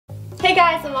Hey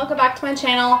guys, and welcome back to my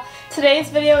channel. Today's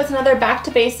video is another back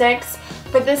to basics.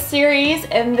 For this series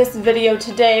and this video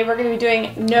today, we're going to be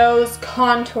doing nose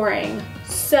contouring.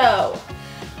 So,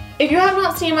 if you have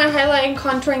not seen my highlight and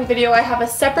contouring video, I have a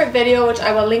separate video which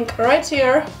I will link right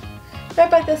here, right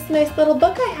by this nice little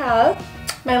book I have.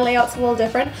 My layout's a little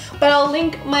different, but I'll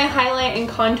link my highlight and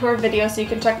contour video so you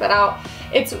can check that out.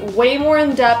 It's way more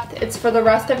in depth. It's for the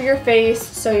rest of your face,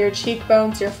 so your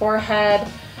cheekbones, your forehead,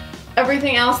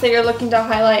 everything else that you're looking to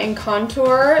highlight and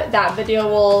contour. That video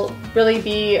will really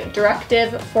be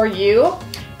directive for you.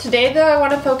 Today though, I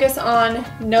want to focus on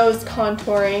nose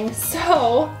contouring.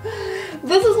 So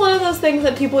this is one of those things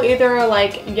that people either are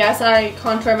like, yes, I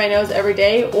contour my nose every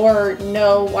day, or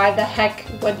no, why the heck,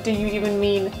 what do you even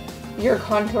mean you're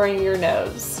contouring your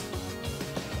nose?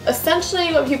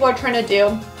 Essentially what people are trying to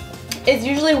do is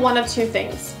usually one of two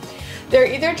things. They're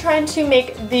either trying to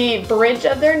make the bridge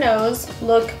of their nose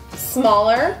look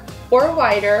smaller or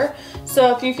wider.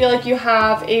 So if you feel like you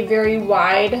have a very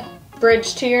wide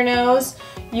bridge to your nose,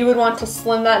 you would want to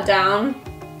slim that down.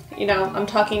 You know, I'm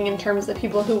talking in terms of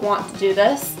people who want to do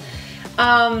this.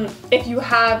 If you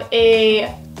have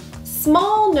a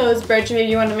small nose bridge, maybe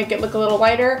you want to make it look a little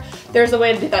wider, there's a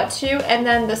way to do that too. And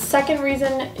then the second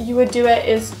reason you would do it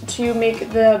is to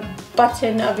make the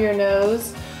button of your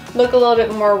nose look a little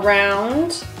bit more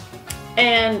round,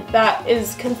 and that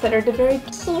is considered a very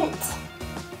cute.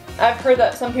 I've heard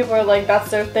that some people are like,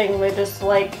 that's their thing, they just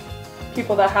like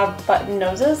people that have button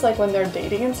noses, like when they're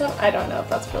dating and stuff. I don't know if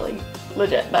that's really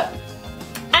legit, but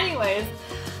anyways,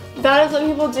 that is what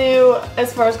people do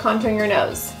as far as contouring your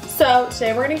nose. So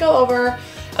today we're going to go over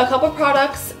a couple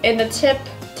products and a tip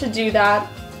to do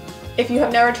that. If you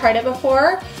have never tried it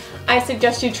before, I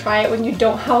suggest you try it when you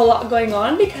don't have a lot going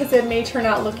on, because it may turn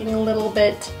out looking a little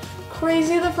bit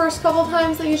crazy the first couple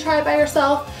times that you try it by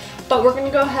yourself. But we're going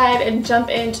to go ahead and jump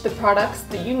into the products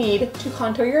that you need to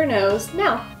contour your nose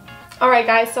now. Alright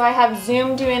guys, so I have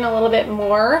zoomed you in a little bit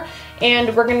more,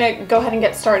 and we're going to go ahead and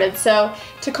get started. So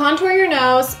to contour your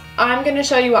nose, I'm going to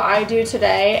show you what I do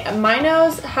today. My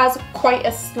nose has quite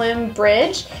a slim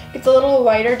bridge. It's a little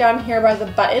wider down here by the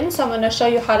button, so I'm going to show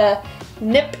you how to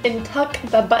nip and tuck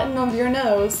the button of your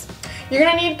nose. You're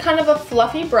going to need kind of a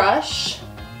fluffy brush,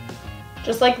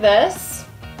 just like this.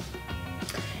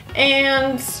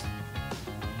 And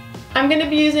I'm going to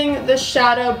be using the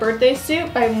Shadow Birthday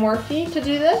Suit by Morphe to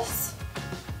do this.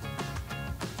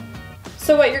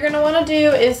 So what you're going to want to do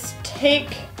is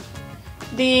take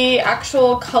the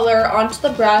actual color onto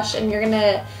the brush, and you're going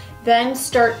to then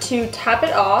start to tap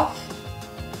it off.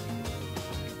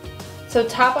 So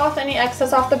tap off any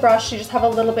excess off the brush, you just have a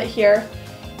little bit here.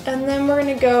 And then we're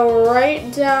going to go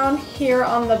right down here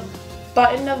on the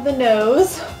button of the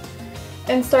nose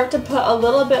and start to put a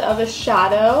little bit of a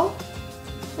shadow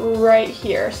right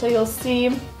here. So you'll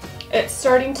see it's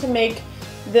starting to make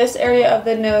this area of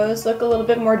the nose look a little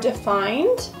bit more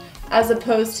defined as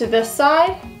opposed to this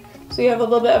side. So you have a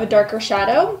little bit of a darker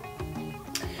shadow.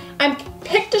 I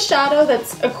picked a shadow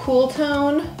that's a cool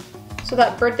tone. So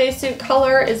that birthday suit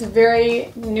color is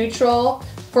very neutral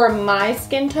for my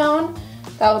skin tone.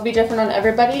 That will be different on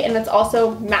everybody, and it's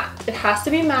also matte. It has to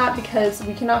be matte because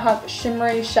we cannot have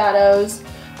shimmery shadows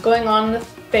going on in the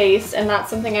face, and that's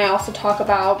something I also talk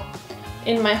about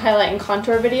in my highlight and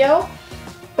contour video.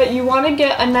 But you want to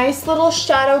get a nice little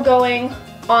shadow going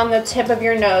on the tip of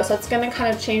your nose. That's going to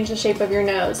kind of change the shape of your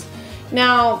nose.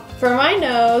 Now, for my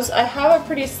nose, I have a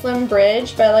pretty slim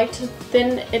bridge, but I like to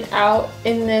thin it out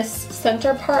in this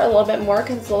center part a little bit more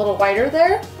because it's a little wider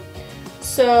there.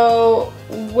 So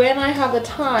when I have the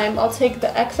time, I'll take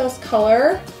the excess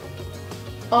color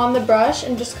on the brush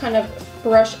and just kind of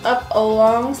brush up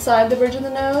alongside the bridge of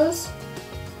the nose.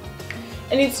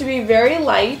 It needs to be very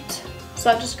light,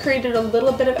 so that just created a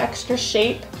little bit of extra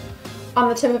shape on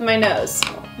the tip of my nose.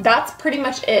 That's pretty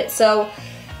much it. So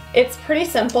it's pretty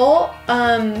simple.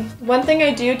 One thing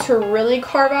I do to really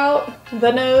carve out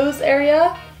the nose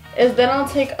area is then I'll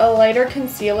take a lighter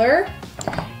concealer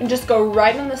and just go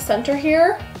right in the center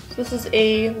here. So this is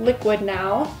a liquid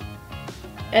now.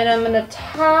 And I'm going to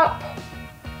tap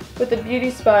with a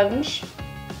beauty sponge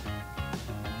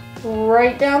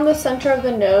right down the center of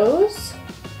the nose,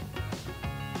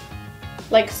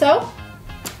 like so.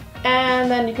 And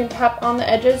then you can tap on the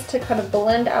edges to kind of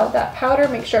blend out that powder,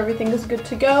 make sure everything is good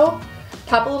to go.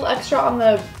 Tap a little extra on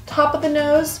the top of the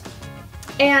nose,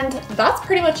 and that's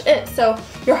pretty much it. So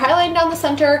you're highlighting down the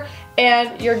center,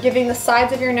 and you're giving the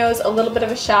sides of your nose a little bit of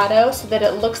a shadow so that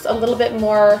it looks a little bit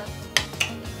more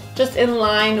just in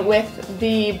line with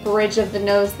the bridge of the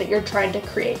nose that you're trying to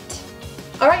create.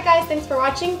 Alright guys, thanks for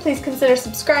watching. Please consider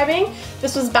subscribing.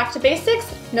 This was Back to Basics,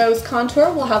 nose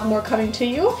contour. We'll have more coming to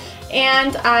you.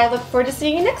 And I look forward to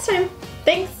seeing you next time.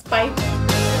 Thanks, bye.